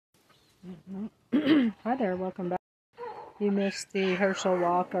Hi there, welcome back. You missed the Herschel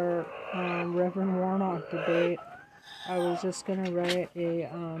Walker Reverend Warnock debate. I was just gonna write a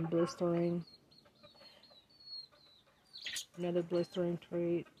another blistering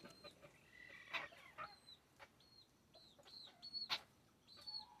tweet.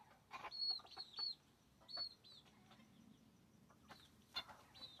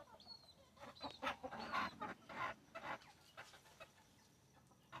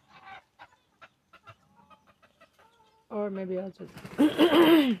 Or maybe I'll just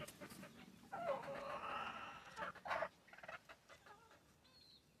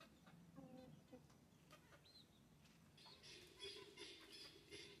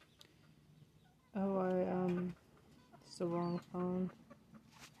it's the wrong phone.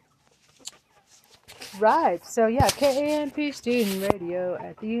 Right, so yeah, KAMP Student Radio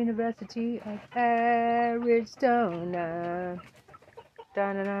at the University of Arizona.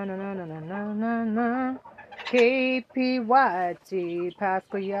 Da-na-na-na-na-na-na-na-na. KPYT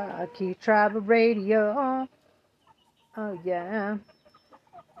Pasquayaki Tribal Radio. Oh yeah.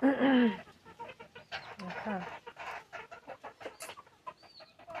 Okay.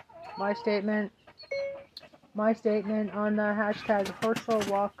 My statement on the hashtag Herschel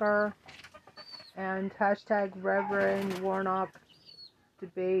Walker and hashtag Reverend Warnock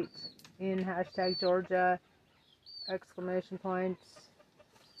debate in hashtag Georgia exclamation points.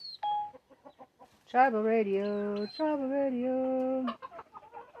 Tribal Radio, Tribal Radio,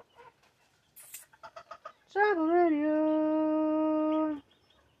 Tribal Radio.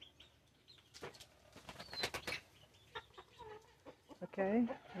 Okay,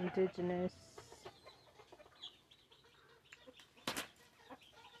 Indigenous.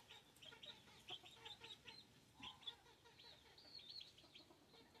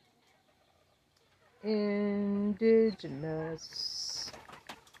 Indigenous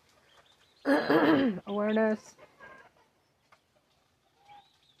awareness.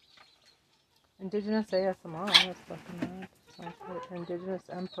 Indigenous ASMR, that's fucking nice. Sounds good. Indigenous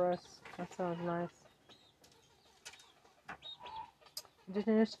Empress, that sounds nice.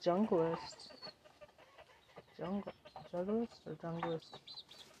 Indigenous Junglist. Jugglist or Junglist?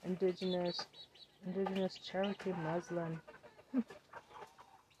 Indigenous Cherokee Muslim.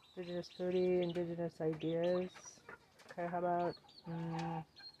 Indigenous foodie, indigenous ideas. Okay, how about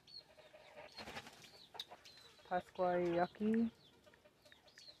Pasquayaki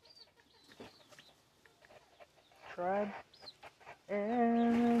tribe,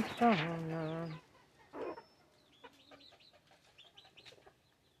 Arizona.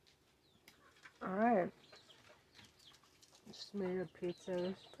 Alright. Just made a pizza.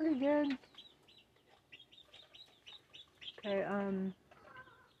 It's pretty good. Okay,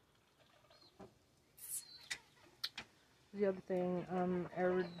 the other thing,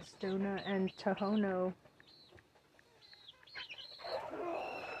 Arizona and Tohono.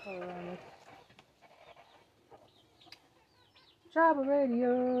 Tribal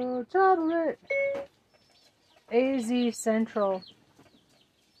Radio, AZ Central.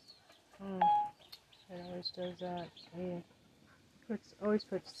 It always does that. Always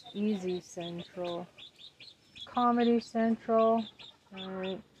puts Easy Central. Comedy Central.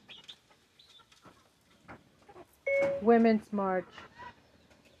 Alright. Women's March.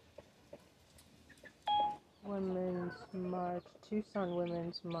 Tucson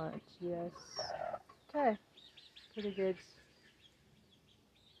Women's March, yes. Okay. Pretty good.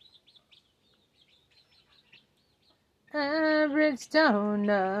 Arizona.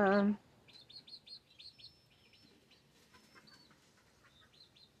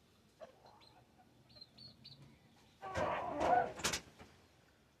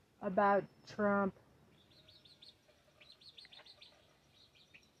 About Trump.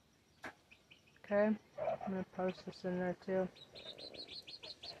 Okay, I'm gonna post this in there too.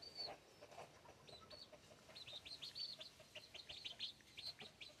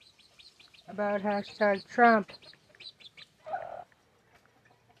 About hashtag Trump.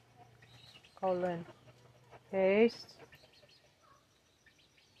 Colon. Paste.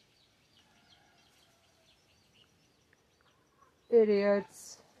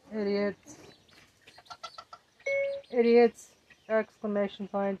 Idiots. Exclamation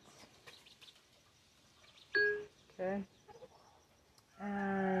points. Okay.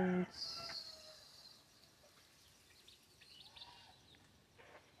 And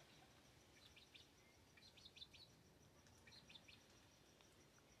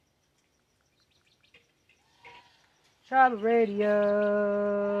Tribal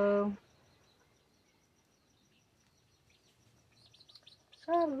Radio.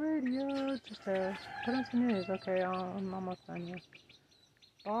 Tribal Radio. Just put on some news. Okay, I'm almost done here.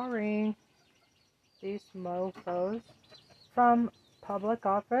 barring these mofos from public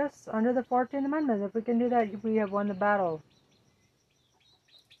office under the 14th Amendment. If we can do that, we have won the battle.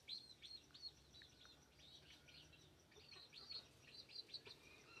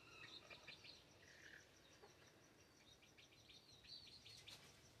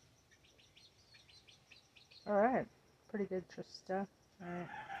 Alright, pretty good stuff. Alright.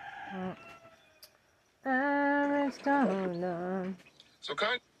 Arizona.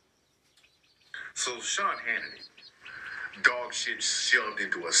 So Sean Hannity, dog shit shoved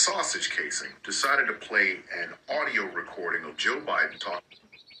into a sausage casing, decided to play an audio recording of Joe Biden talking.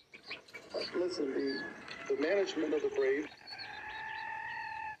 Listen, the management of the Braves.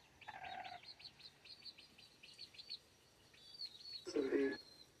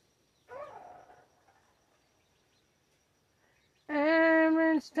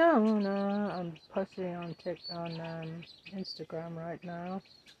 Arizona. I'm posting on Instagram right now.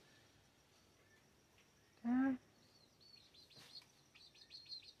 Okay.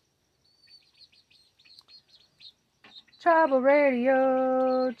 Tribal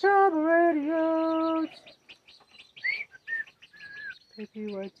Radio,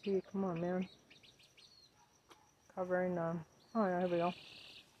 KPYT, come on, man. Covering, oh, yeah, here we go.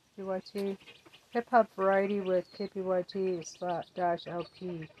 KPYT, Hip Hop Variety with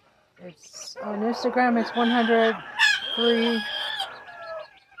KPYT/LP. It's on Instagram, it's 103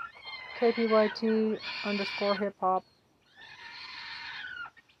 KPYT_hip hop.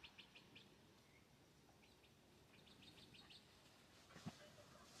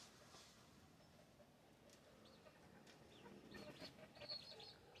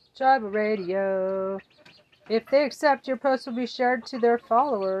 Tribal Radio. If they accept, your post will be shared to their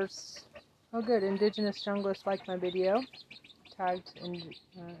followers. Oh good, Indigenous Junglist liked my video. Tagged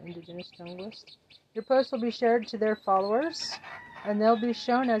Indigenous Junglist. Your post will be shared to their followers, and they'll be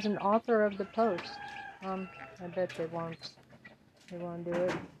shown as an author of the post. I bet they won't. They won't do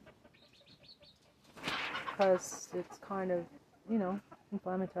it. Because it's kind of,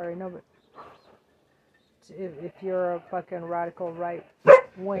 inflammatory. No, but if you're a fucking radical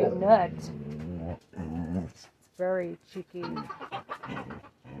right-wing nut, it's very cheeky.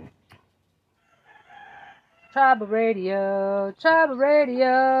 Tribal Radio, Tribal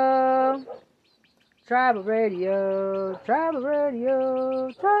Radio, Tribal Radio, Tribal Radio,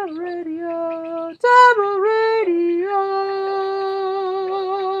 Tribal Radio, Tribal Radio.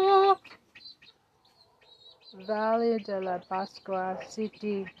 Valley de la Pascua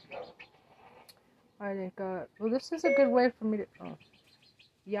City. I think, well, this is a good way for me to,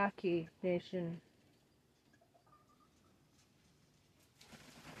 Yaqui Nation.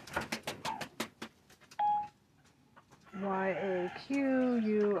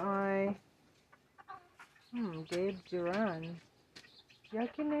 YAQUI. Gabe Duran.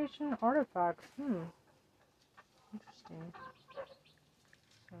 Yaqui Nation artifacts. Interesting.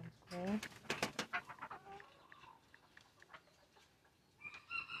 Sounds cool.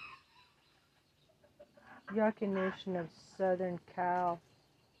 Yaqui Nation of Southern Cal.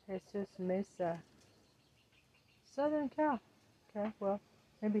 Jesus Mesa. Southern Cal. Okay, well,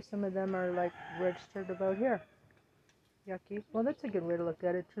 maybe some of them are like registered about here. Yaqui. Well, that's a good way to look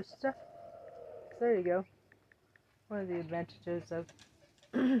at it, Trista. There you go. One of the advantages of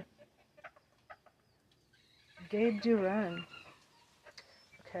Gabe Duran.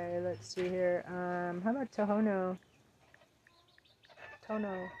 Okay, let's see here. How about Tohono?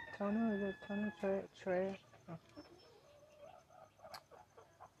 Tono, is it Tono? Trey? Oh.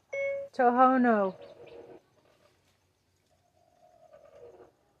 Tohono.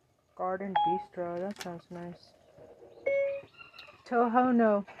 Garden Bistro, that sounds nice.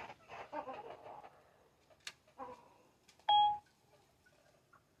 Tohono.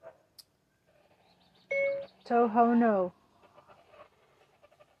 Tohono.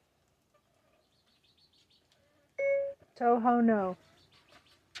 Tohono.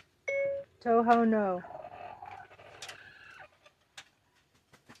 Tohono.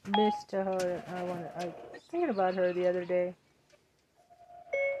 Miss Tohono. I was thinking about her the other day.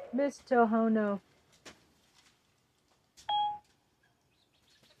 Miss Tohono.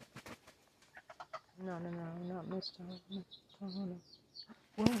 No, not Miss Tohono. Miss Tohono.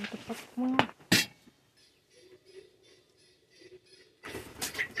 What the fuck's going on?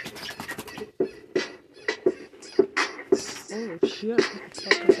 Holy shit.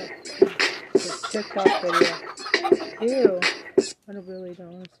 It's a TikTok video. Ew. I really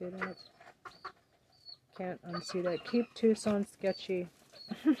don't want to see that. Can't unsee that. Keep Tucson sketchy.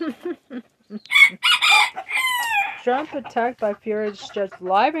 Trump attacked by furious judge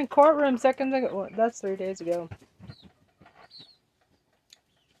live in courtroom seconds ago. Well, that's 3 days ago.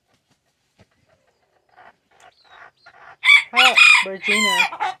 Where's Gina?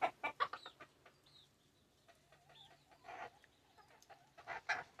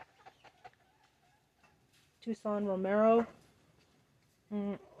 Tucson Romero.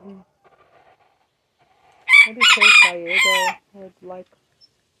 Maybe Chase Gallego would like.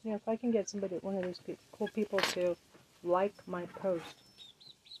 Yeah, if I can get somebody, one of these cool people to like my post.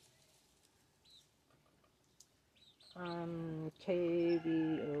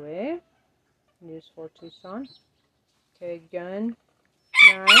 KVOA News for Tucson. Okay, Gun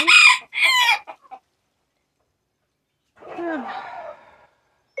 9.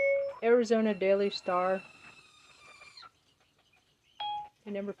 Arizona Daily Star.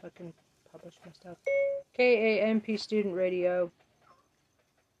 They never fucking publish my stuff. KAMP Student Radio.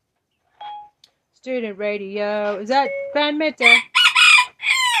 Student Radio. Is that Van Mitte?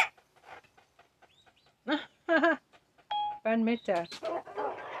 Van Mitte. Is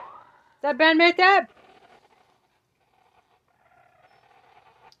that Van Mitte?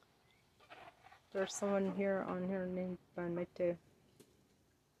 There's someone here on here named Van Mitte.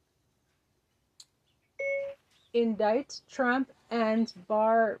 Indict Trump and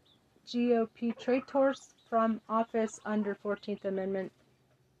bar GOP traitors from office under 14th Amendment.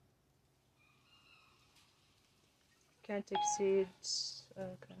 Can't exceed.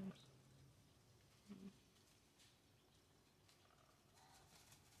 Okay.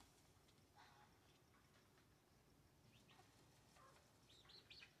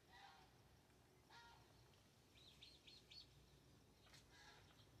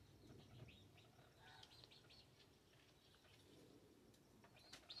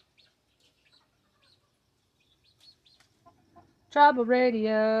 Tribal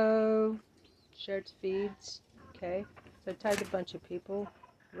Radio. Shared feeds. Okay. So I tagged a bunch of people.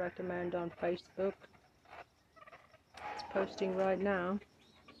 Recommend on Facebook. It's posting right now.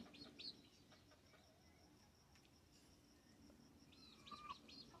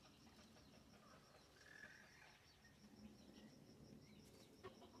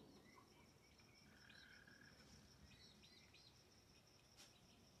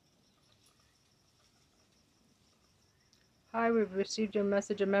 Hi, we've received your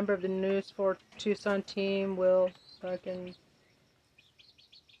message. A member of the News for Tucson team will fucking.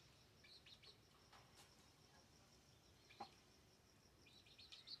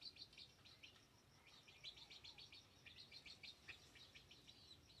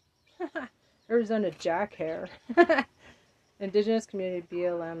 Arizona Jack Hair. Indigenous community,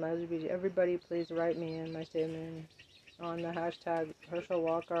 BLM, LGBT. Everybody, please write me in my statement on the hashtag Herschel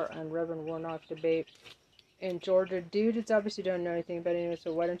Walker and Reverend Warnock debate in Georgia. Dude, it's obvious you don't know anything about it anyway,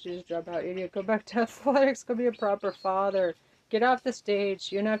 so why don't you just drop out, idiot? Go back to athletics. Go be a proper father. Get off the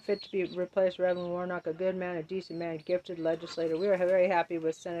stage. You're not fit to be replaced Reverend Warnock, a good man, a decent man, gifted legislator. We are very happy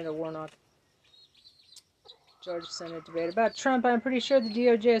with Senator Warnock. Georgia Senate debate. About Trump, I'm pretty sure the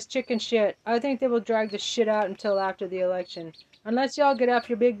DOJ is chicken shit. I think they will drag the shit out until after the election. Unless y'all get off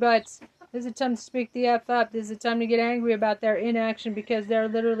your big butts. This is the time to speak the F up. This is the time to get angry about their inaction because there are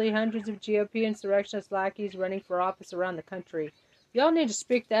literally hundreds of GOP insurrectionist lackeys running for office around the country. Y'all need to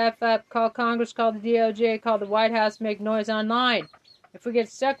speak the F up, call Congress, call the DOJ, call the White House, make noise online. If we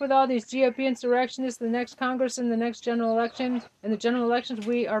get stuck with all these GOP insurrectionists in the next Congress and the next general elections,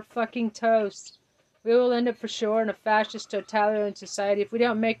 we are fucking toast. We will end up for sure in a fascist totalitarian society if we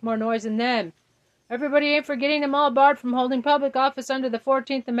don't make more noise than them. Everybody ain't forgetting them all barred from holding public office under the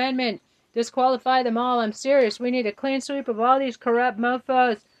 14th Amendment. Disqualify them all. I'm serious. We need a clean sweep of all these corrupt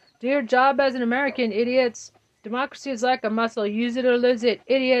mofos. Do your job as an American, idiots. Democracy is like a muscle. Use it or lose it,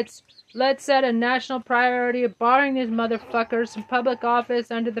 idiots. Let's set a national priority of barring these motherfuckers from public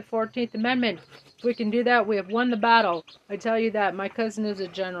office under the 14th Amendment. If we can do that, we have won the battle. I tell you that. My cousin is a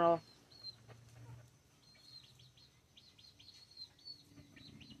general.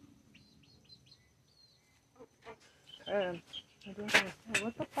 I don't know.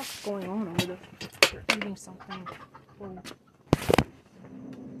 What the fuck's going on over there? They're eating something. Oh.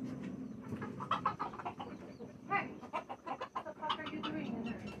 Hey! What the fuck are you doing in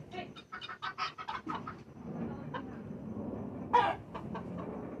there? Hey!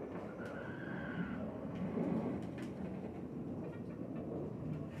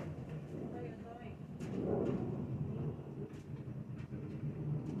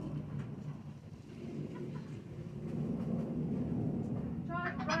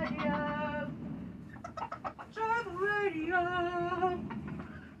 Tribal Radio!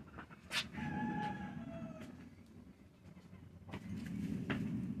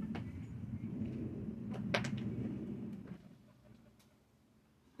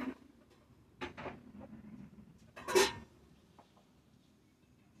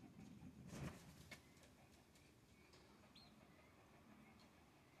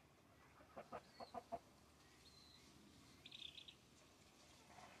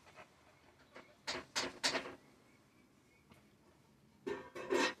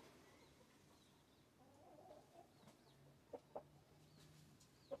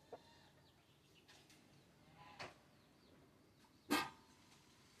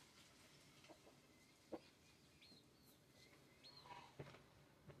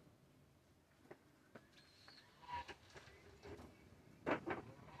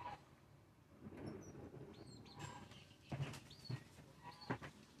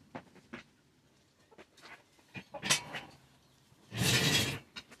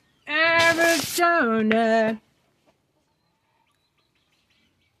 Arizona.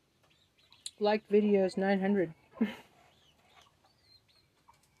 Liked videos 900.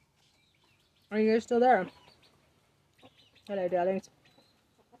 Are you guys still there? Hello, darlings.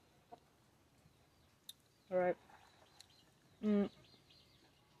 Alright.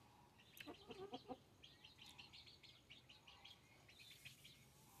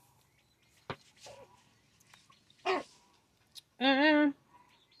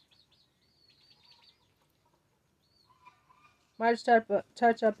 March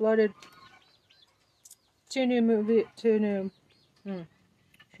Touch uploaded two new.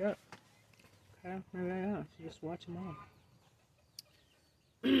 Sure. Okay, maybe I should just watch them all.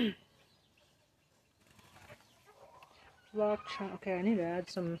 Vlog. Okay, I need to add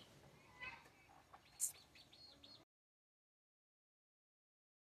some.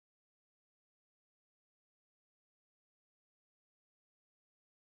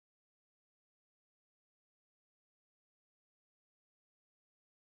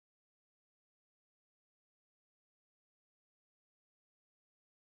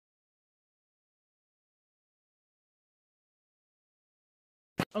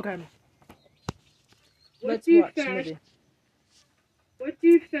 Okay. Let's watch the movie. What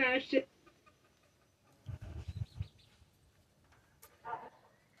do fashion?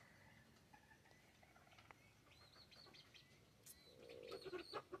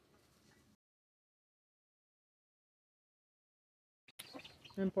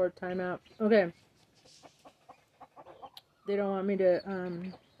 Import timeout. Okay. They don't want me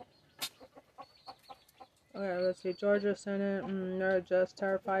to, Okay, let's see. Georgia Senate, they're just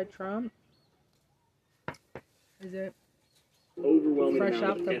terrified Trump. Is it fresh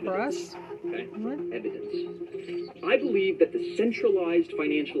out the press? Okay. Evidence. I believe that the centralized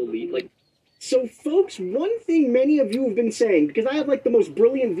financial elite, So, folks, one thing many of you have been saying, because I have, the most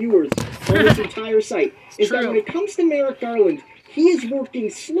brilliant viewers on this entire site, is that when it comes to Merrick Garland, he is working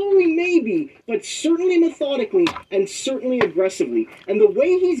slowly, maybe, but certainly methodically and certainly aggressively. And the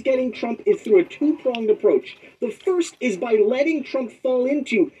way he's getting Trump is through a two-pronged approach. The first is by letting Trump fall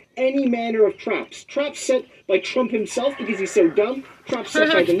into any manner of traps. Traps set by Trump himself because he's so dumb, traps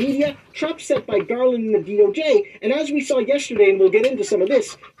set by the media, traps set by Garland and the DOJ, and as we saw yesterday, and we'll get into some of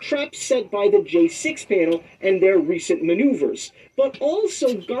this, traps set by the J6 panel and their recent maneuvers. But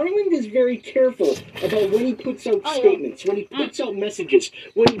also, Garland is very careful about when he puts out statements, when he puts out messages,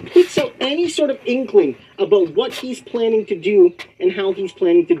 when he puts out any sort of inkling about what he's planning to do and how he's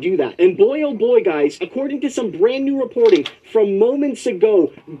planning to do that. And boy, oh boy, guys, according to some brand new reporting from moments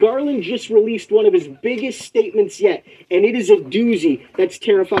ago, Garland just released one of his biggest statements yet, and it is a doozy that's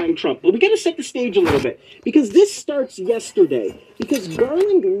terrifying Trump. But we gotta set the stage a little bit, because this starts yesterday. Because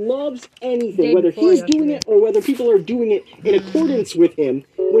Garland loves anything, whether he's doing it or whether people are doing it in accordance with him,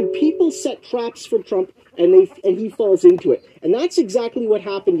 when people set traps for Trump and he falls into it. And that's exactly what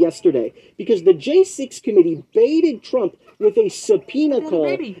happened yesterday, because the J6 committee baited Trump with a subpoena call,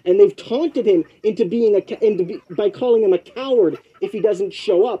 and they've taunted him by calling him a coward if he doesn't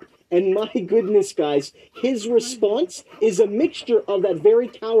show up. And my goodness, guys, his response is a mixture of that very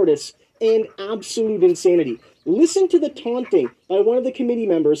cowardice and absolute insanity. Listen to the taunting by one of the committee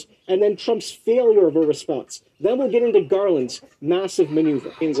members, and then Trump's failure of a response. Then we'll get into Garland's massive maneuver.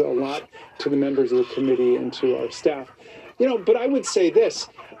 It means a lot to the members of the committee and to our staff. But I would say this.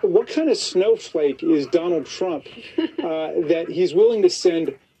 What kind of snowflake is Donald Trump that he's willing to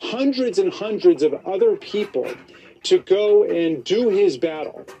send hundreds and hundreds of other people to go and do his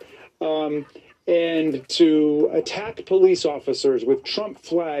battle? And to attack police officers with Trump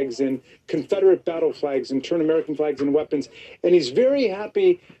flags and Confederate battle flags and turn American flags into weapons. And he's very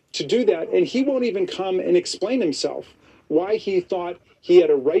happy to do that. And he won't even come and explain himself why he thought he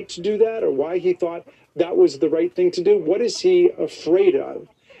had a right to do that or why he thought that was the right thing to do. What is he afraid of?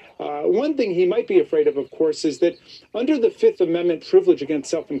 One thing he might be afraid of course, is that under the Fifth Amendment privilege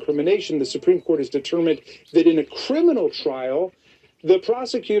against self-incrimination, the Supreme Court has determined that in a criminal trial, the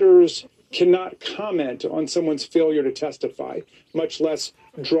prosecutors cannot comment on someone's failure to testify, much less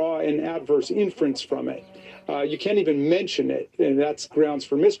draw an adverse inference from it. You can't even mention it, and that's grounds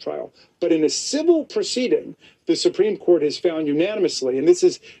for mistrial. But in a civil proceeding, the Supreme Court has found unanimously, and this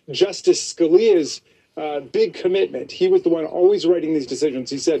is Justice Scalia's big commitment. He was the one always writing these decisions.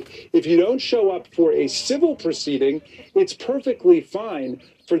 He said, if you don't show up for a civil proceeding, it's perfectly fine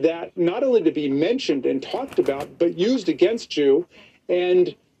for that not only to be mentioned and talked about, but used against you,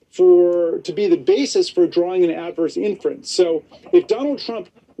 and to be the basis for drawing an adverse inference. So if Donald Trump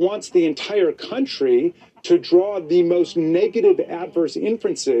wants the entire country to draw the most negative adverse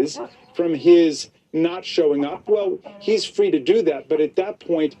inferences from his not showing up, well, he's free to do that. But at that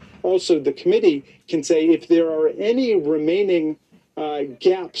point, also the committee can say if there are any remaining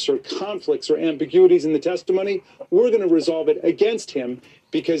gaps or conflicts or ambiguities in the testimony, we're going to resolve it against him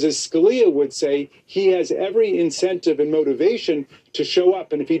because, as Scalia would say, he has every incentive and motivation to show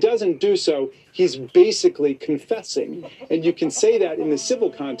up. And if he doesn't do so, he's basically confessing. And you can say that in the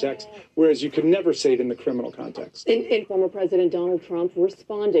civil context, whereas you could never say it in the criminal context. And former President Donald Trump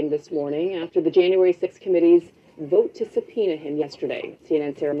responding this morning after the January 6th committee's vote to subpoena him yesterday.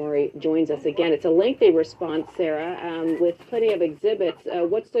 CNN Sarah Murray joins us again. It's a lengthy response, Sarah, with plenty of exhibits.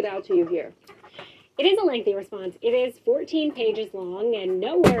 What stood out to you here? It is a lengthy response. It is 14 pages long, and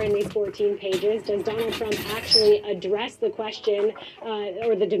nowhere in these 14 pages does Donald Trump actually address the question,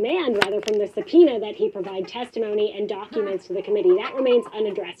 or the demand, rather, from the subpoena that he provide testimony and documents to the committee. That remains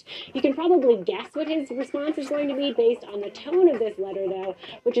unaddressed. You can probably guess what his response is going to be based on the tone of this letter, though,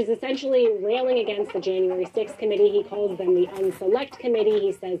 which is essentially railing against the January 6th committee. He calls them the unselect committee.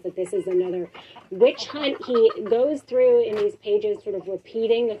 He says that this is another witch hunt. He goes through in these pages sort of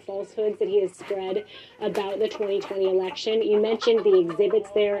repeating the falsehoods that he has spread about the 2020 election. You mentioned the exhibits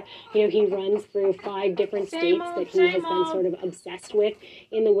there. You know, he runs through 5 different states that he has been sort of obsessed with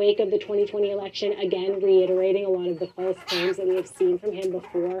in the wake of the 2020 election, again, reiterating a lot of the false claims that we have seen from him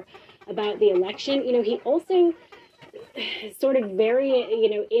before about the election. You know, he also sort of very,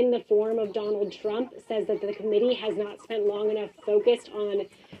 in the form of Donald Trump, says that the committee has not spent long enough focused on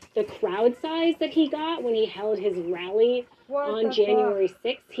the crowd size that he got when he held his rally on January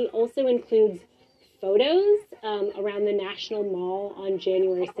 6th. He also includes photos around the National Mall on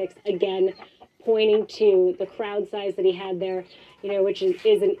January 6th, again, pointing to the crowd size that he had there, which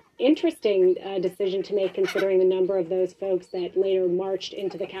is an interesting decision to make considering the number of those folks that later marched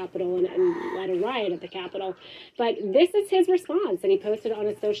into the Capitol and led a riot at the Capitol. But this is his response that he posted on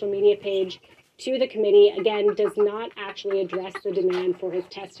his social media page to the committee. Again, does not actually address the demand for his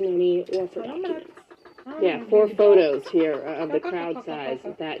testimony or for documents. Yeah, 4 photos here of the crowd size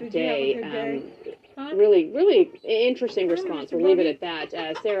that day. Really, really interesting response. We'll leave it at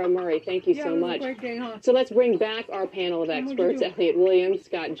that. Sarah Murray, thank you so much. So let's bring back our panel of experts. Elliot Williams,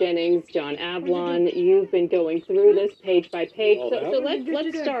 Scott Jennings, John Avlon. You've been going through this page by page. So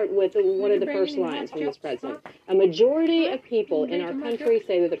let's start with one of the first lines from this president. A majority of people in our country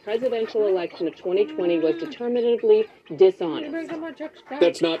say that the presidential election of 2020 was determinatively dishonest.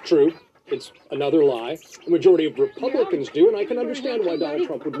 That's not true. It's another lie. The majority of Republicans do, and I can understand why Donald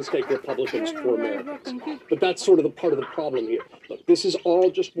Trump would mistake Republicans for Americans. But that's sort of the part of the problem here. Look, this is all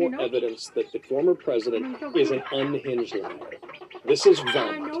just more evidence that the former president is an unhinged liar. This is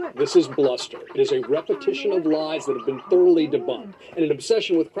vomit. This is bluster. It is a repetition of lies that have been thoroughly debunked, and an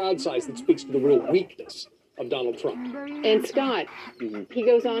obsession with crowd size that speaks to the real weakness of Donald Trump. And Scott, he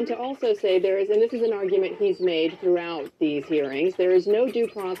goes on to also say there is, and this is an argument he's made throughout these hearings, there is no due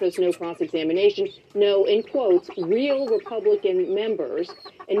process, no cross-examination, no, in quotes, real Republican members,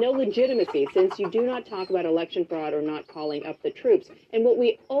 and no legitimacy since you do not talk about election fraud or not calling up the troops. And what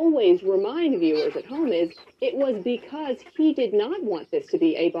we always remind viewers at home is it was because he did not want this to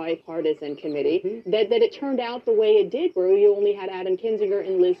be a bipartisan committee that it turned out the way it did, where you only had Adam Kinzinger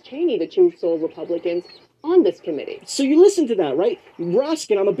and Liz Cheney, the two sole Republicans, on this committee. So you listen to that, right?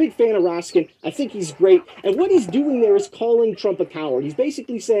 Raskin, I'm a big fan of Raskin. I think he's great. And what he's doing there is calling Trump a coward. He's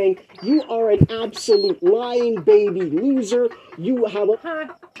basically saying, you are an absolute lying baby loser. You have a...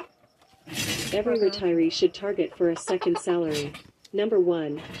 Every retiree should target for a second salary. Number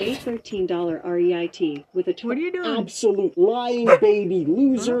 1, a $13 REIT with a absolute lying baby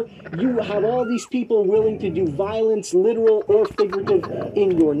loser. You have all these people willing to do violence, literal or figurative,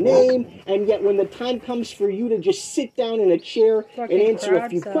 in your name, and yet when the time comes for you to just sit down in a chair and answer a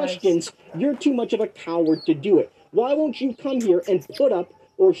few questions, you're too much of a coward to do it. Why won't you come here and put up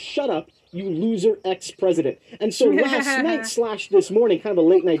or shut up, you loser ex-president? And so last night / this morning, kind of a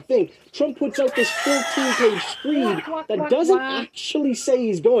late night thing, Trump puts out this 14-page screed that doesn't actually say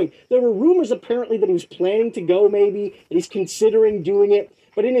he's going. There were rumors apparently that he was planning to go, maybe, that he's considering doing it.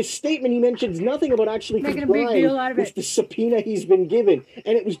 But in his statement, he mentions nothing about actually complying with the subpoena he's been given.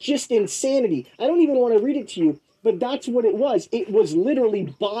 And it was just insanity. I don't even want to read it to you, but that's what it was. It was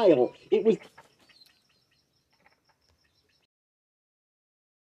literally bile. It was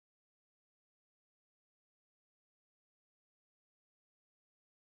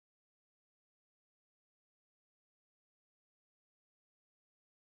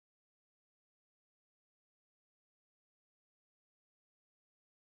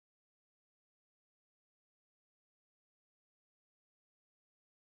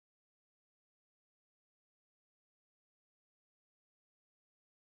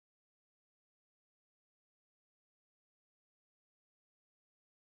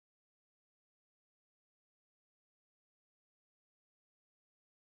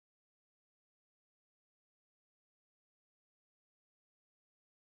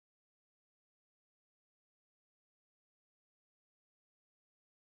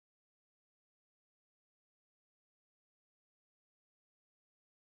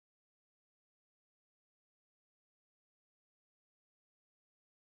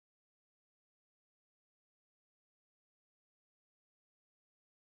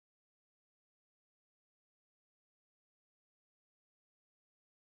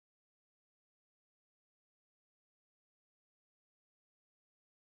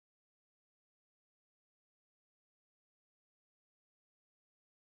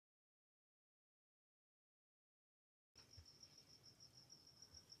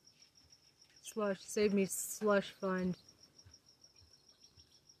Slush. Save me slush fund.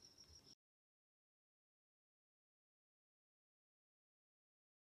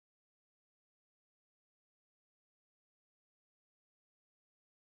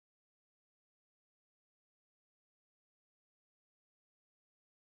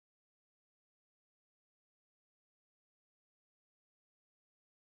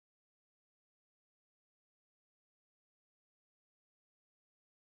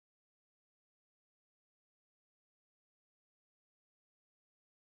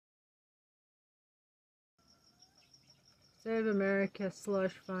 Save America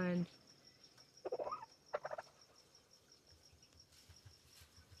slush fund.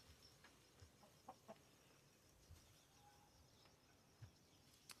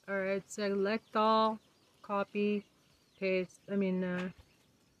 Alright, select all, copy, paste,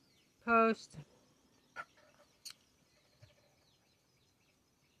 post.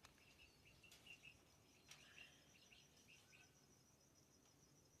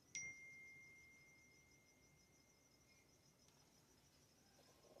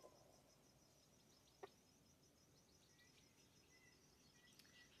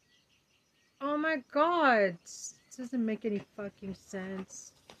 Oh my god! This doesn't make any fucking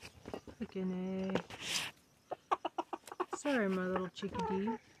sense. Fucking A. Sorry, my little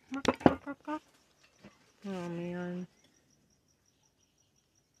chickadee. Oh man.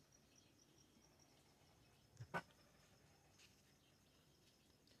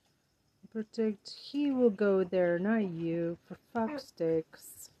 Protect. He will go there, not you. For fuck's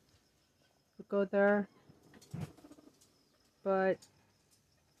sakes. We'll go there. But.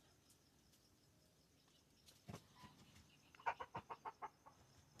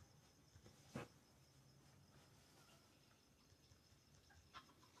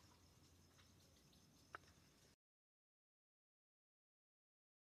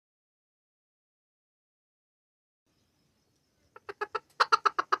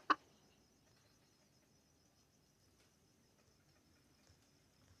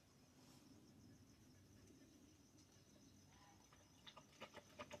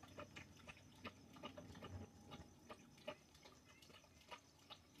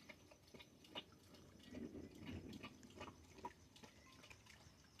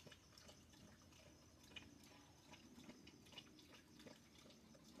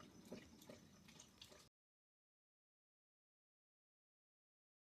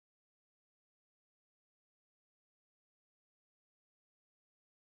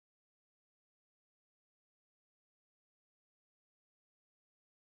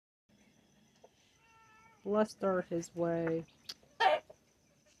 Bluster his way.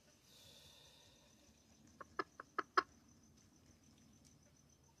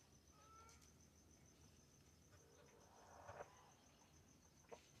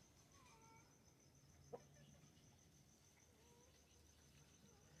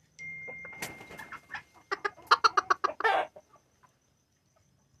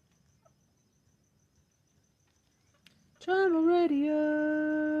 Travel radio.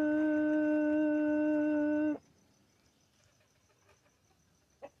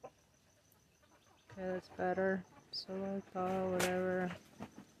 Okay, that's better. Select all, whatever.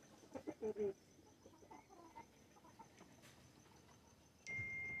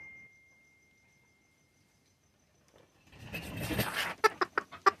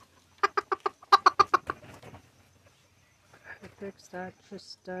 Fix that.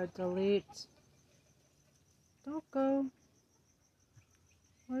 Just delete. Don't go.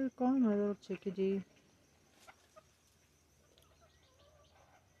 Where are you going, my little chickadee?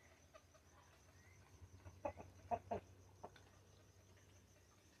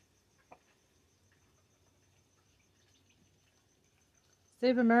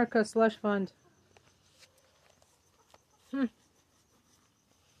 Save America slush fund.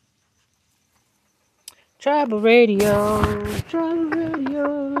 Tribal radio, tribal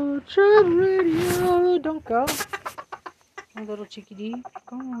radio, tribal radio. Don't go, my little chickadee.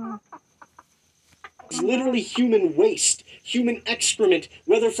 Go on. It's literally human waste, human excrement,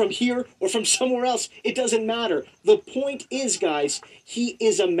 whether from here or from somewhere else, it doesn't matter. The point is, guys, he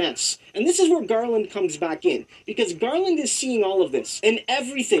is a mess. And this is where Garland comes back in, because Garland is seeing all of this, and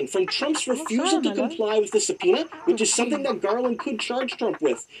everything from Trump's refusal to comply with the subpoena, which is something that Garland could charge Trump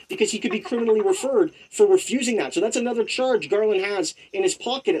with, because he could be criminally referred for refusing that. So that's another charge Garland has in his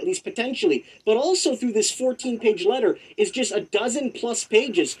pocket, at least potentially. But also through this 14-page letter is just a dozen-plus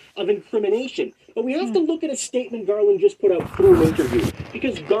pages of incrimination. But we have to look at a statement Garland just put out through an interview,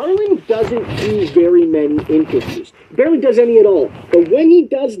 because Garland doesn't do very many interviews. Barely does any at all. But when he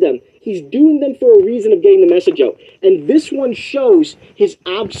does them, He's doing them for a reason of getting the message out. And this one shows his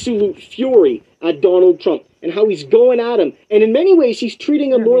absolute fury at Donald Trump and how he's going at him. And in many ways, he's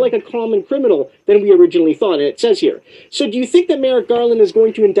treating him more like a common criminal than we originally thought. And it says here, so do you think that Merrick Garland is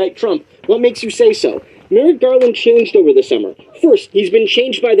going to indict Trump? What makes you say so? Merrick Garland changed over the summer. First, he's been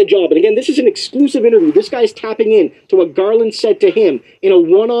changed by the job. And again, this is an exclusive interview. This guy's tapping in to what Garland said to him in a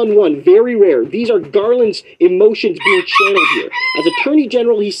one-on-one. Very rare. These are Garland's emotions being channeled here. As Attorney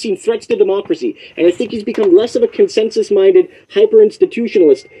General, he's seen threats to democracy. And I think he's become less of a consensus-minded,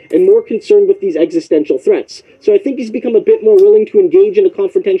 hyper-institutionalist and more concerned with these existential threats. So I think he's become a bit more willing to engage in a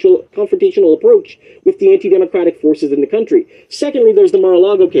confrontational approach with the anti-democratic forces in the country. Secondly, there's the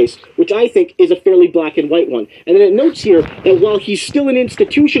Mar-a-Lago case, which I think is a fairly black and white one. And then it notes here that while he's still an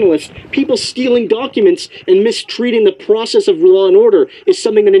institutionalist, people stealing documents and mistreating the process of law and order is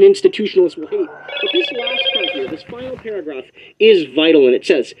something that an institutionalist will hate. But this last part here, this final paragraph, is vital, and it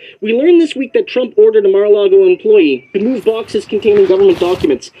says, we learned this week that Trump ordered a Mar-a-Lago employee to move boxes containing government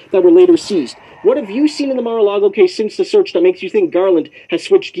documents that were later seized. What have you seen in the Mar-a-Lago case since the search that makes you think Garland has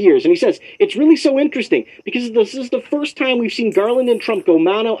switched gears? And he says, it's really so interesting because this is the first time we've seen Garland and Trump go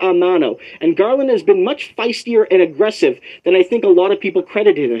mano a mano. And Garland has been much feistier and aggressive than I think a lot of people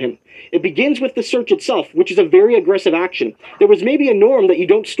credited him. It begins with the search itself, which is a very aggressive action. There was maybe a norm that you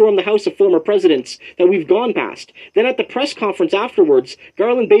don't storm the house of former presidents that we've gone past. Then at the press conference afterwards,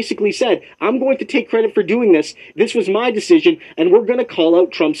 Garland basically said, I'm going to take credit for doing this. This was my decision, and we're going to call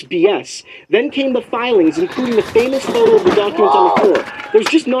out Trump's BS. Then came the filings, including the famous photo of the documents on the floor. There's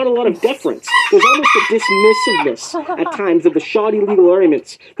just not a lot of deference. There's almost a dismissiveness at times of the shoddy legal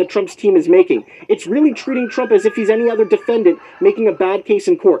arguments that Trump's team is making. It's really treating Trump as if he's any other defendant making a bad case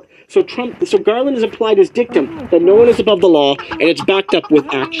in court. So Garland has applied his dictum that no one is above the law, and it's backed up with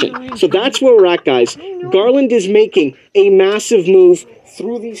action. So that's where we're at, guys. Garland is making a massive move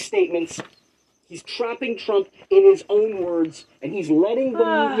through these statements. He's trapping Trump in his own words, and he's letting the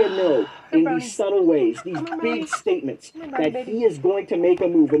media know in these subtle ways, these big statements, that he is going to make a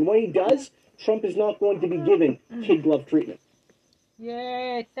move. And when he does, Trump is not going to be given kid glove treatment.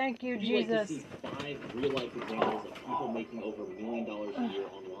 Yay, thank you, Jesus. Like to see 5 real-life examples of people making over $1 million a year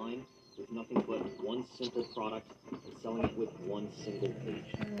online with nothing but one simple product and selling it with one single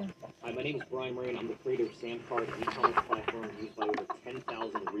page. Hi, my name is Brian Murray, and I'm the creator of Samcart, an e-commerce platform used by over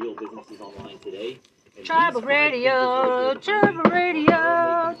 10,000 real businesses online today. Tribal Radio, Tribal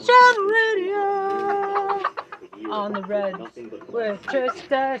Radio, Tribal Radio. On the red with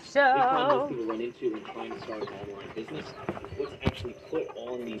just a show. People run into when trying to start an online business. What's actually put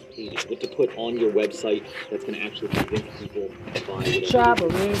on these pages? What to put on your website that's going to actually convince people to buy whatever. Tribal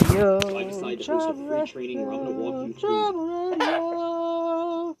Radio. So I decided to host a free training where I'm going to walk you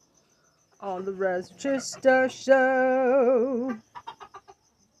through. On the red, just a show.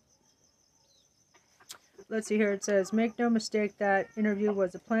 Let's see here. It says, make no mistake, that interview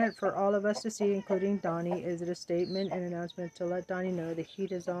was a plant for all of us to see, including Donnie. Is it a statement, an announcement to let Donnie know the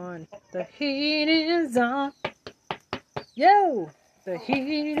heat is on? The heat is on. Yo! The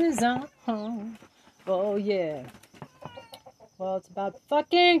heat is on. Oh, yeah. Well, it's about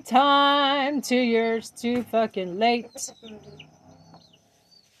fucking time. 2 years too fucking late.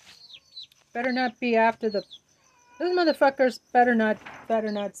 Better not be after the... Those motherfuckers better not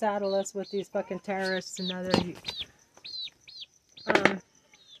saddle us with these fucking terrorists and other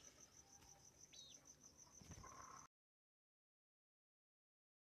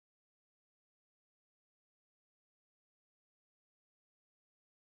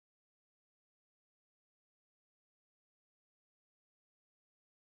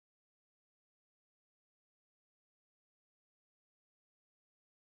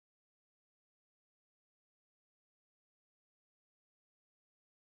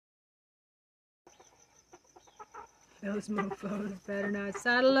those mofos better not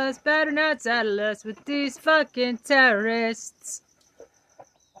saddle us with these fucking terrorists.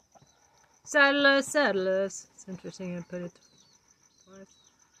 Saddle us. It's interesting I put it twice.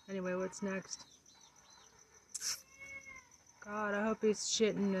 Anyway, what's next? God, I hope he's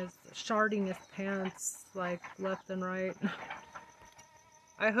sharding his pants, like, left and right.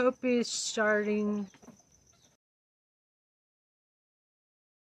 I hope he's sharding...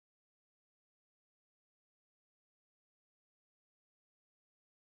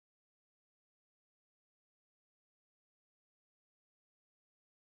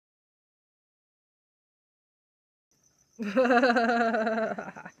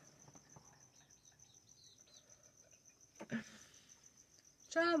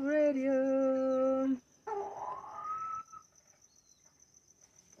 Tribal Radio.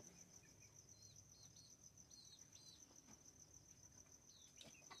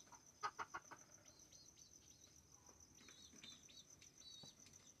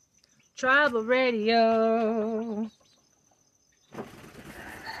 Tribal radio.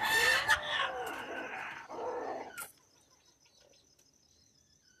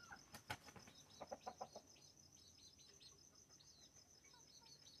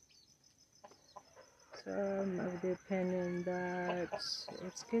 Some of the opinion that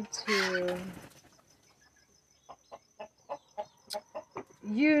it's good to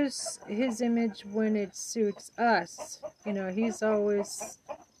use his image when it suits us. You know, he always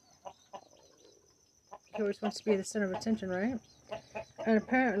wants to be the center of attention, right? And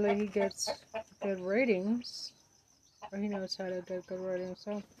apparently he gets good ratings, or he knows how to get good ratings.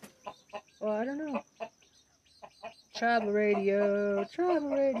 So, well, I don't know. Tribal radio, tribal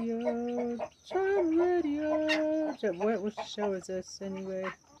radio, tribal radio. What show is this anyway?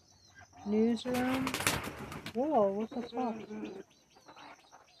 Newsroom? Whoa, what the fuck?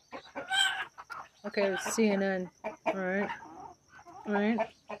 Okay, it was CNN. Alright.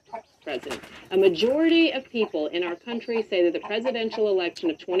 President. A majority of people in our country say that the presidential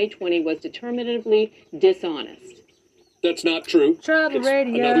election of 2020 was determinatively dishonest. That's not true. Tribal It's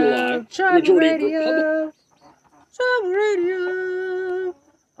radio, another lie. tribal radio, tribal radio.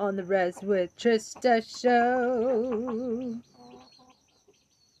 On the Res with Trista show.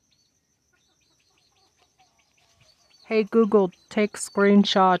 Hey Google, take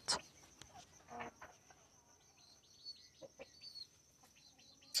screenshot.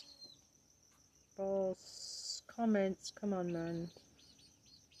 False comments, come on man.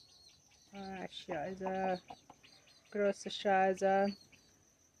 Ah, Scheiße. Grosse Scheiße.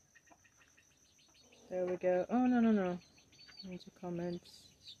 There we go. Oh, no. Need to comment.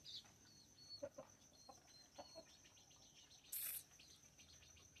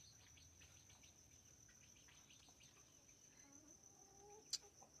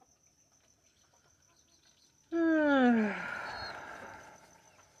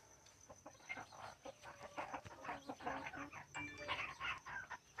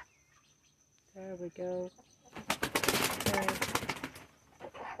 There we go. Okay.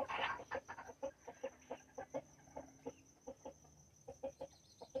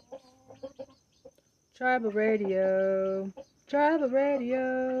 Tribal radio. Tribal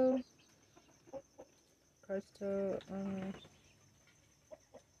radio. Crystal.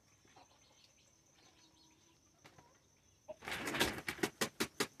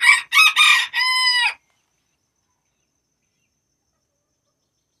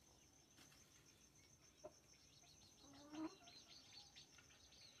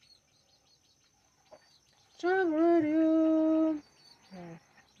 Tribal radio.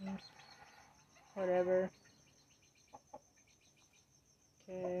 Whatever.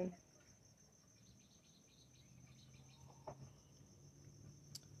 Okay.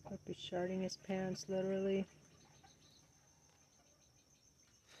 Could be sharding his pants, literally.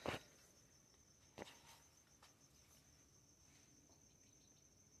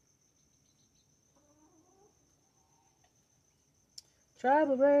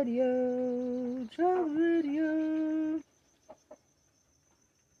 Tribal radio, tribal radio.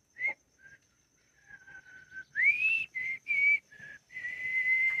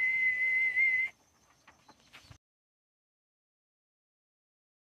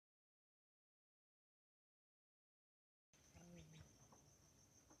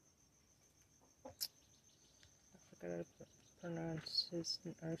 I forgot to pronounce his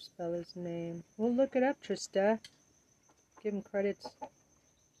or spell his name. We'll look it up, Trista. Give him credit.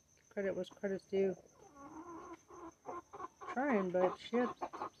 Credit was credit's due. Trying, but shit.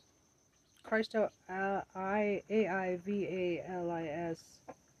 Christo Aivalis.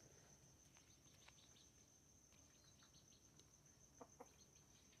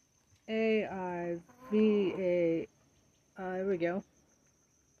 AIVA. Here we go.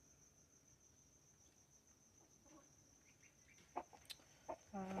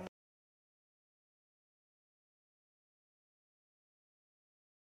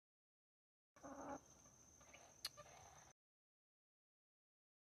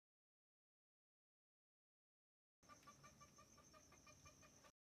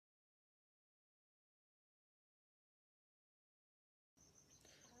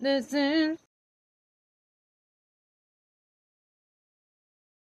 Listen.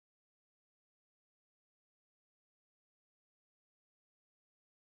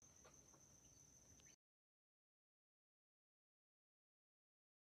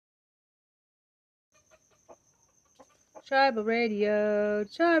 Tribal radio,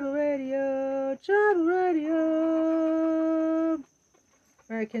 tribal radio, tribal radio.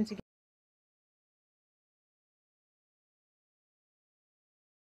 Americans.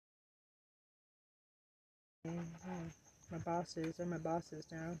 My bosses are my bosses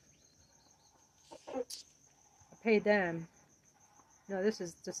now. I pay them. No, this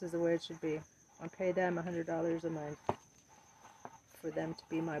is the way it should be. I pay them $100 a month for them to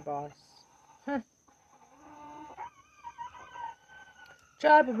be my boss. Huh.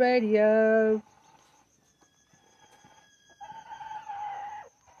 Tribal radio.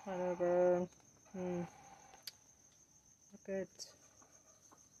 Whatever. Look at.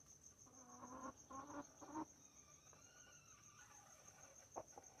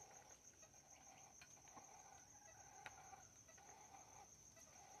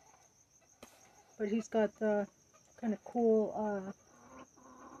 But he's got the kind of cool,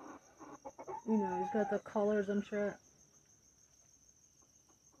 you know, he's got the colors, I'm sure.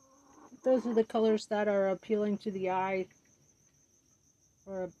 Those are the colors that are appealing to the eye.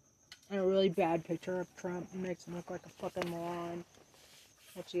 Or a really bad picture of Trump. It makes him look like a fucking moron.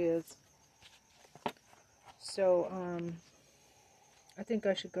 Which he is. So, I think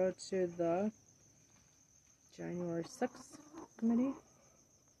I should go to the January 6th committee.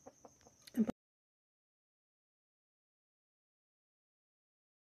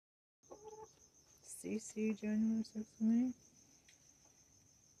 CC January 6th committee.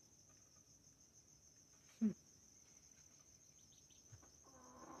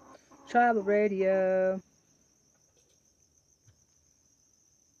 Tribal radio.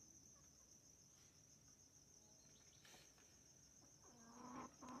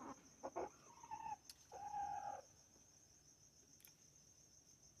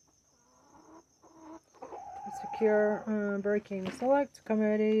 Secure breaking. Select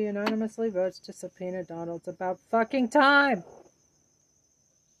committee unanimously votes to subpoena Donald. It's about fucking time.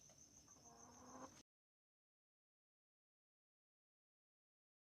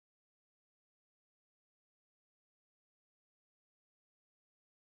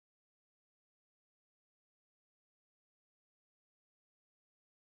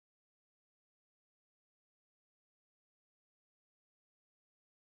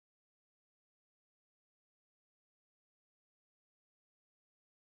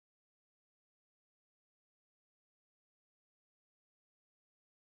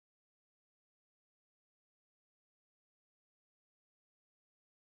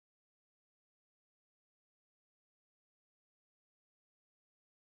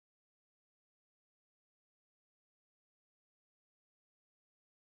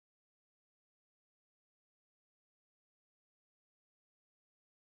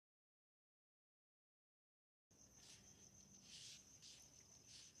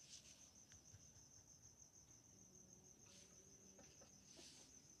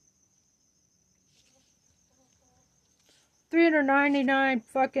 $399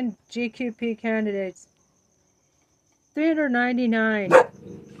 fucking GQP candidates. 399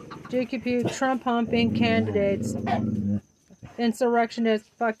 GQP Trump humping candidates. Insurrectionist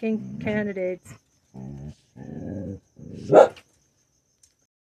fucking candidates.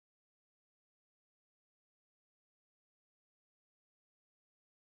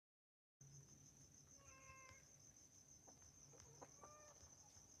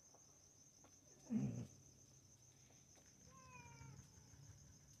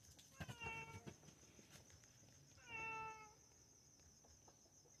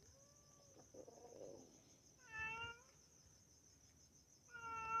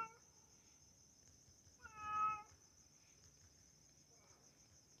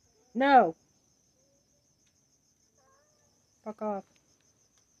 No. Fuck off.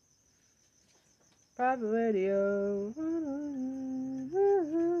 Private radio. The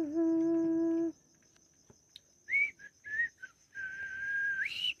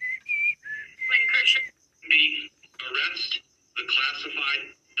arrest the classified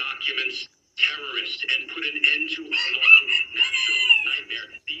documents terrorist and put an end to our long national nightmare.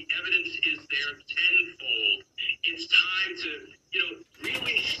 The evidence is there tenfold. It's time to,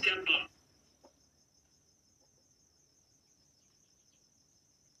 really step up.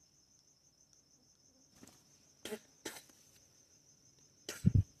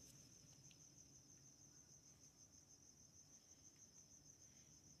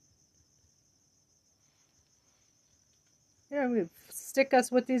 Yeah, stick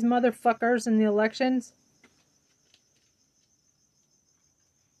us with these motherfuckers in the elections.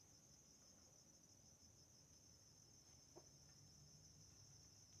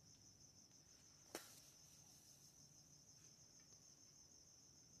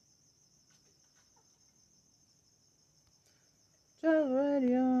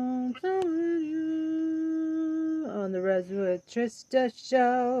 Radio, on the Redwood Trista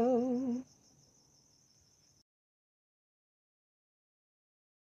show.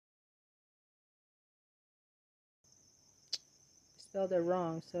 spelled it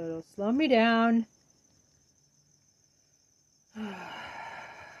wrong, so it'll slow me down.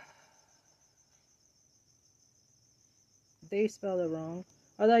 They spelled it wrong.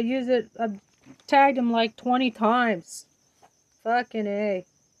 Although I use it, I've tagged him like 20 times. Fucking A.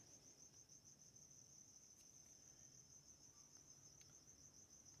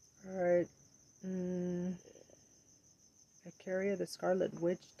 Alright. Icaria the Scarlet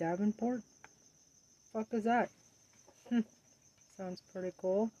Witch Davenport? Fuck is that? Sounds pretty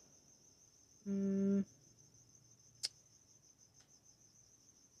cool.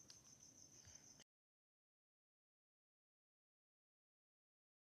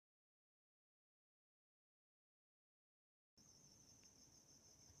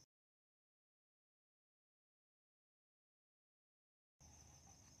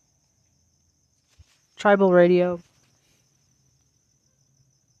 Tribal Radio.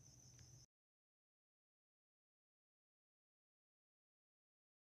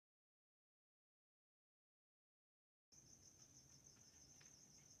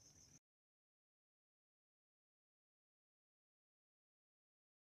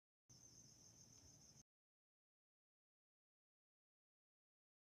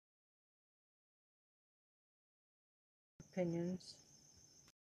 Opinions.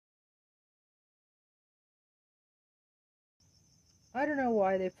 I don't know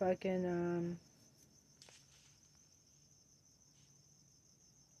why they fucking,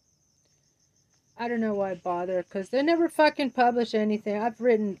 I don't know why bother, because they never fucking publish anything. I've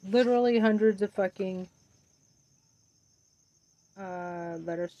written literally hundreds of fucking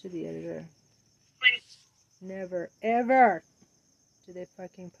letters to the editor. Never, ever do they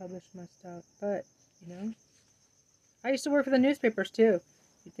fucking publish my stuff. But, you know, I used to work for the newspapers too.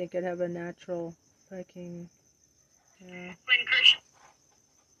 You'd think I'd have a natural fucking,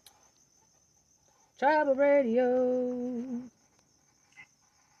 Tribal Radio.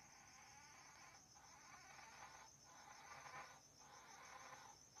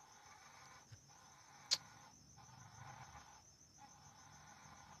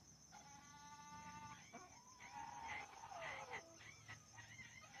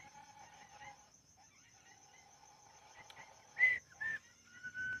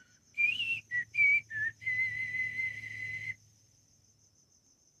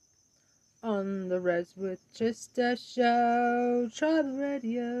 On the res with just a show. Tribal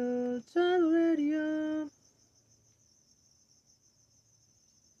Radio. Tribal Radio.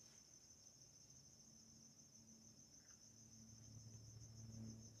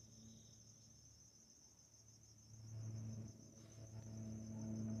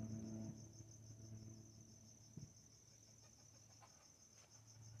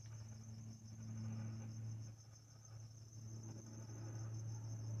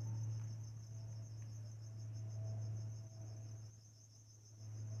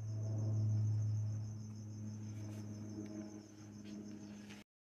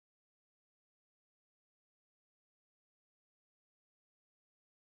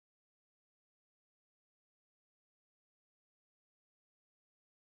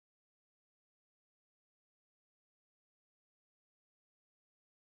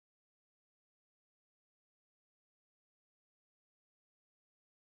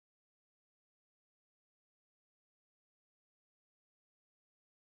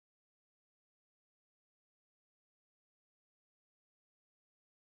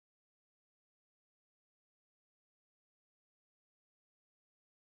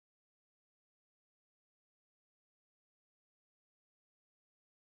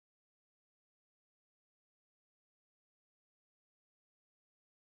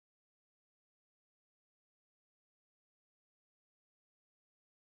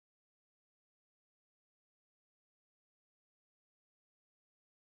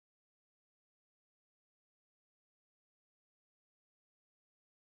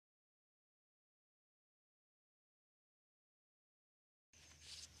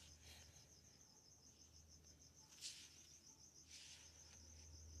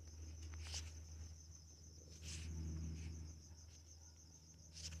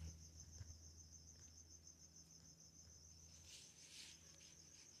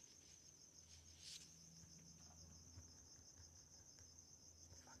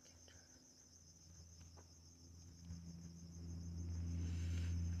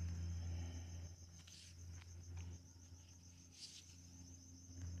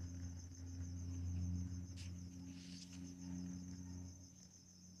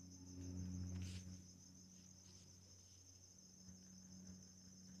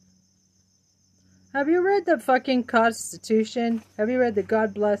 Have you read the fucking Constitution? Have you read the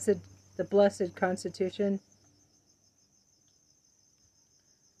blessed Constitution?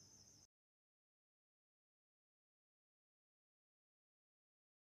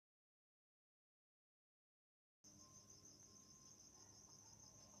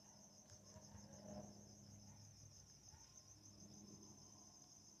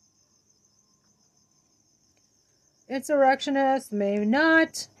 insurrectionists, maybe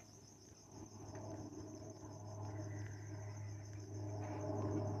not.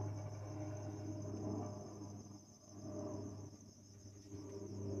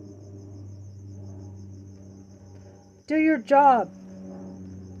 Do your job.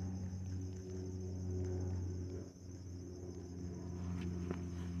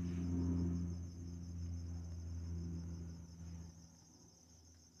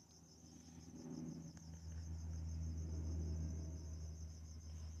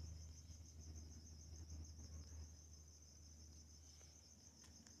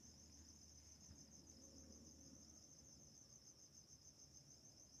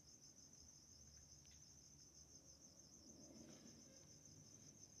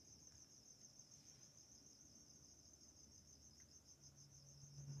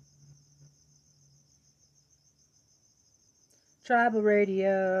 Tribal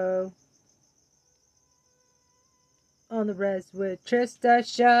radio. On the Res with Trista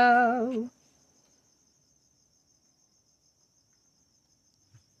show.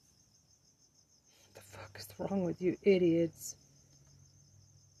 What the fuck is wrong with you idiots?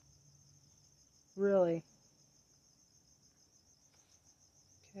 Really?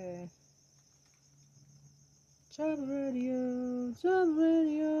 Okay. Tribal radio. Tribal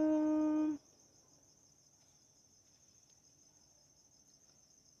radio.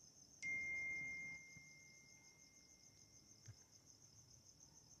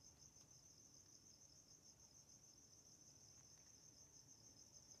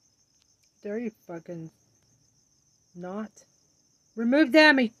 Dare you fucking not? Removed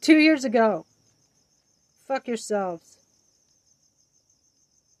them 2 years ago. Fuck yourselves.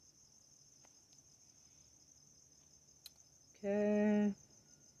 Okay.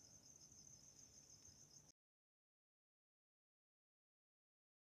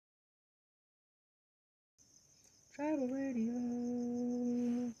 Tribal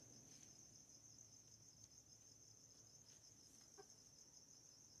radio.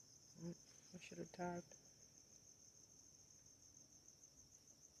 I should have typed.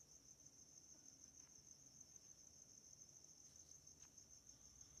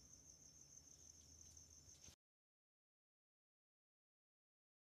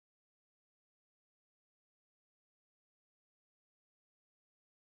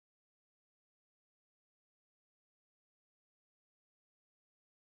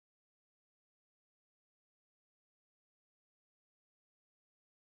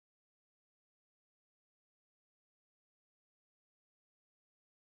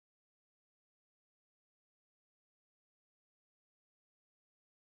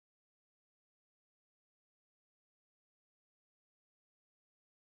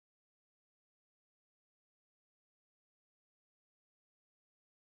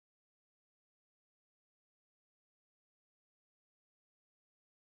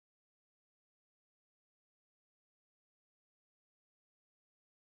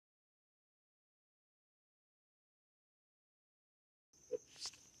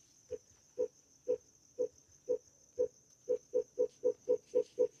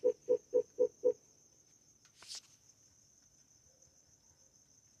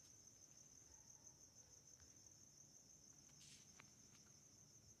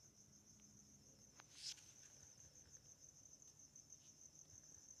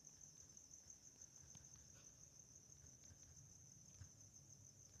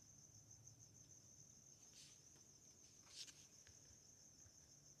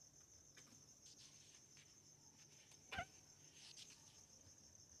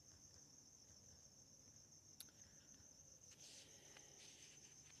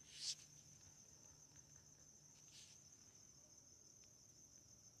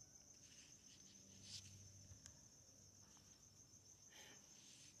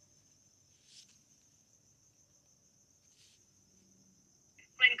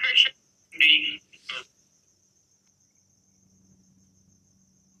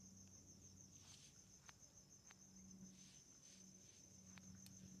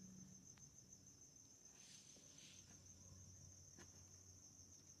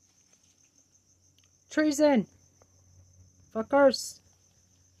 Treason! Fuckers!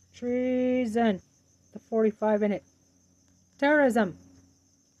 Treason! The 45 in it. Terrorism!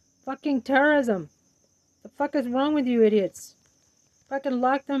 Fucking terrorism! The fuck is wrong with you idiots? Fucking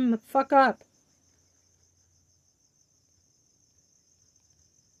lock them the fuck up!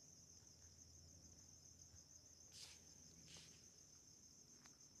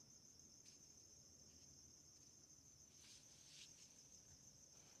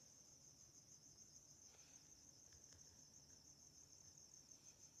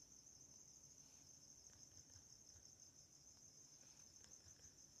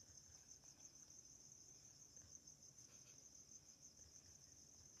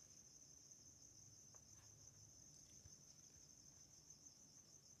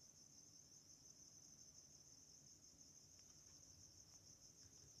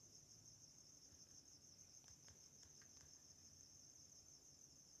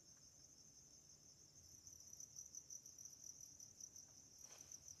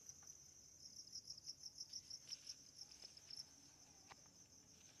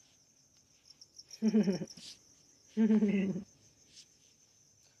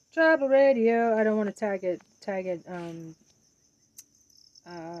 Tribal radio. I don't want to tag it,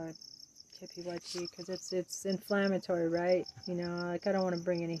 KPYT, because it's inflammatory, right? You know, like I don't want to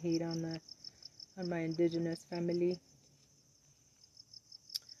bring any heat on my indigenous family.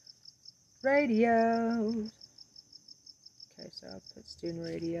 Radio. Okay, so I'll put student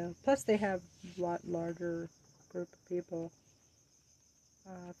radio. Plus, they have a lot larger group of people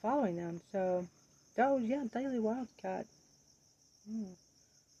following them. So, oh yeah, Daily Wildcat.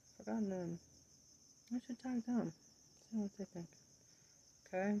 Forgotten them. I should tag them. See what they think.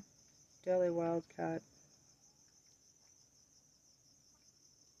 Okay, Daily Wildcat.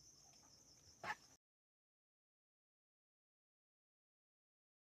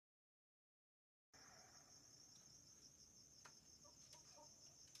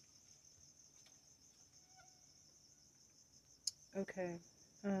 Okay.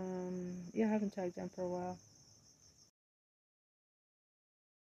 Yeah, I haven't tagged them for a while.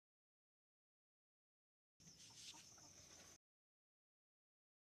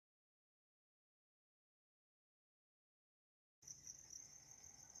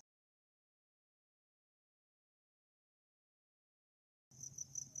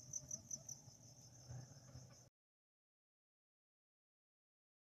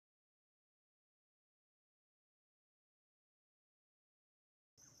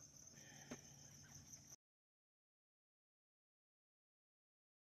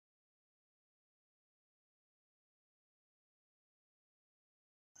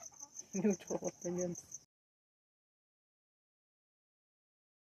 Neutral opinions.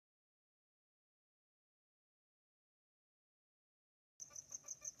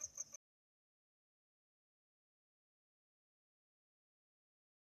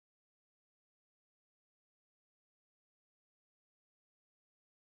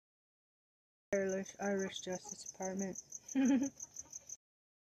 Irish Justice Department.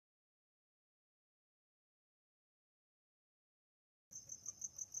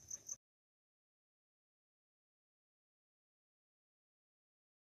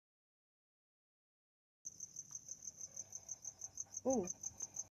 Oh.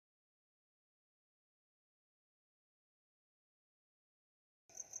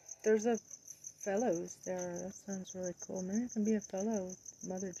 There's a fellows there. That sounds really cool. Maybe I can be a fellow with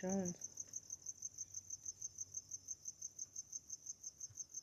Mother Jones.